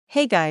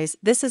Hey guys,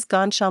 this is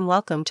Gansham.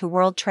 Welcome to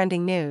World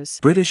Trending News.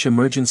 British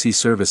emergency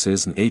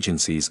services and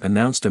agencies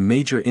announced a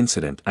major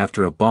incident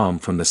after a bomb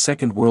from the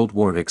Second World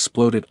War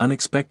exploded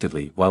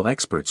unexpectedly while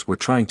experts were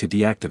trying to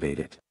deactivate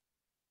it.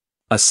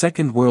 A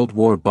Second World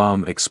War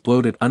bomb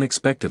exploded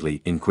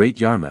unexpectedly in Great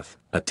Yarmouth,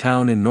 a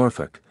town in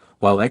Norfolk,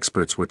 while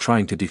experts were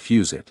trying to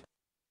defuse it.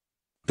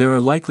 There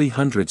are likely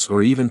hundreds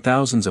or even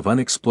thousands of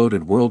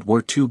unexploded World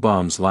War II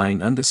bombs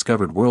lying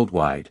undiscovered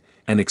worldwide,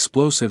 and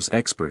explosives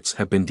experts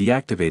have been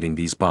deactivating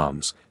these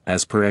bombs,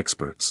 as per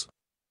experts.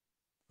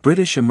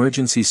 British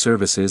emergency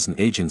services and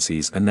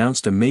agencies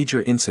announced a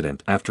major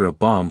incident after a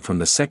bomb from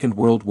the Second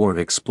World War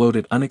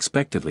exploded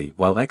unexpectedly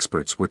while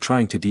experts were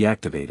trying to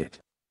deactivate it.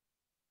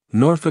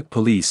 Norfolk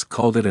police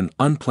called it an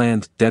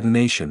unplanned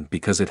detonation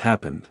because it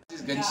happened.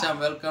 This is Gansham.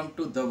 Welcome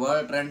to the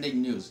World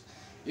Trending News.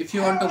 If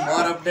you want to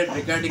more update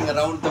regarding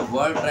around the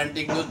World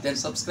Trending News, then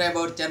subscribe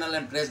our channel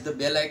and press the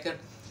bell icon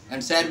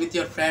and share with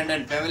your friend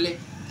and family.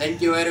 Thank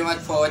you very much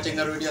for watching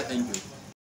our video. Thank you.